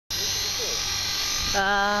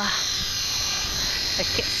I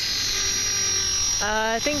guess.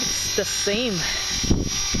 I think it's the same.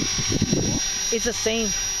 It's the same.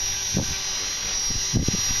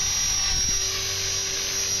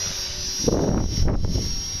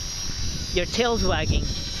 Your tail's wagging.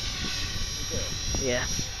 Yeah.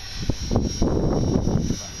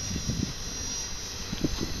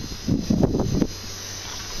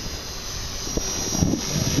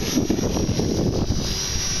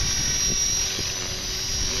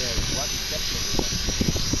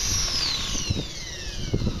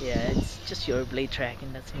 Yeah, it's just your blade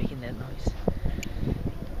tracking that's making that noise.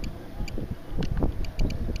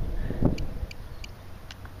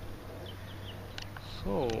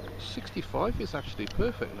 So 65 is actually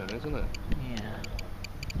perfect then, isn't it? Yeah.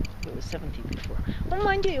 It was 70 before. Well,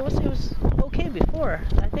 mind you, it was okay before.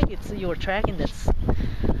 I think it's your tracking that's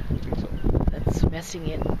messing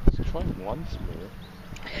it. Let's try once more.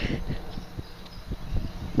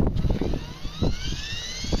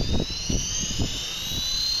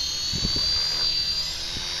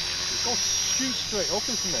 It goes shoot straight up,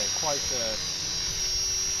 isn't it? Quite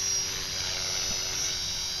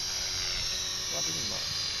rather than that.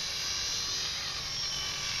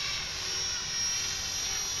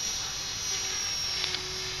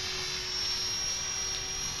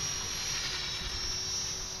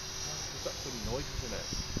 It's that funny noise, isn't it?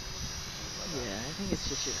 Yeah, I think it's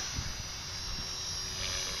just your...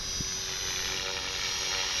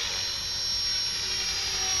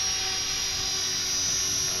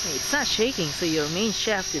 It's not shaking, so your main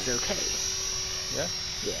shaft is okay. Yeah?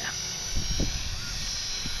 Yeah.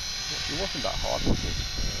 It wasn't that hard, was it?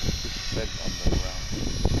 Just bent on the ground.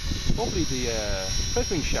 Probably the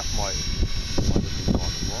feathering shaft might have been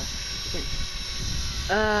gone as well. I think.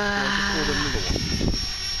 Just order another one.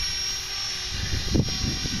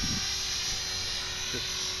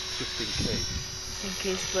 Just in case. Just in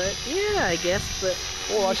case, but yeah, I guess. But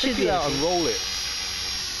oh, I should take it out and roll it.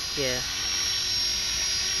 Yeah.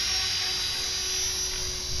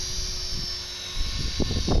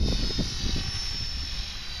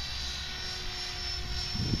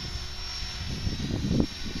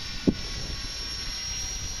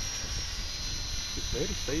 It's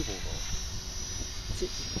very stable though. Is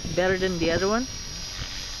it better than the other one?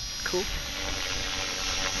 Cool.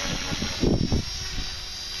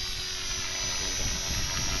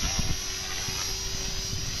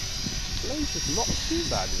 Blaze is not too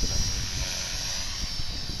bad, is it?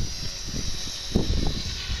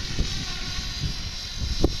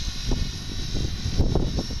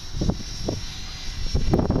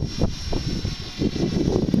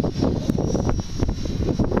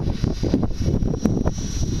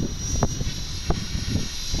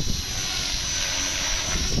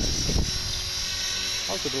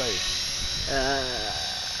 How's the blade?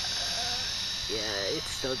 Yeah,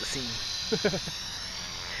 it's still the same.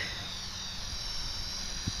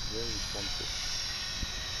 Very responsive.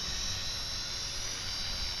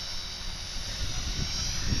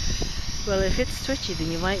 Well, if it's twitchy,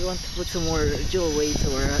 then you might want to put some more jewel weights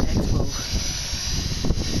or expo.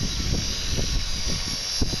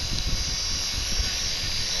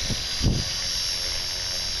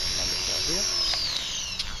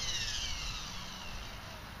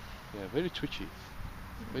 Yeah, very twitchy,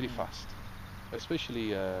 very fast.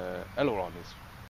 Especially aileron is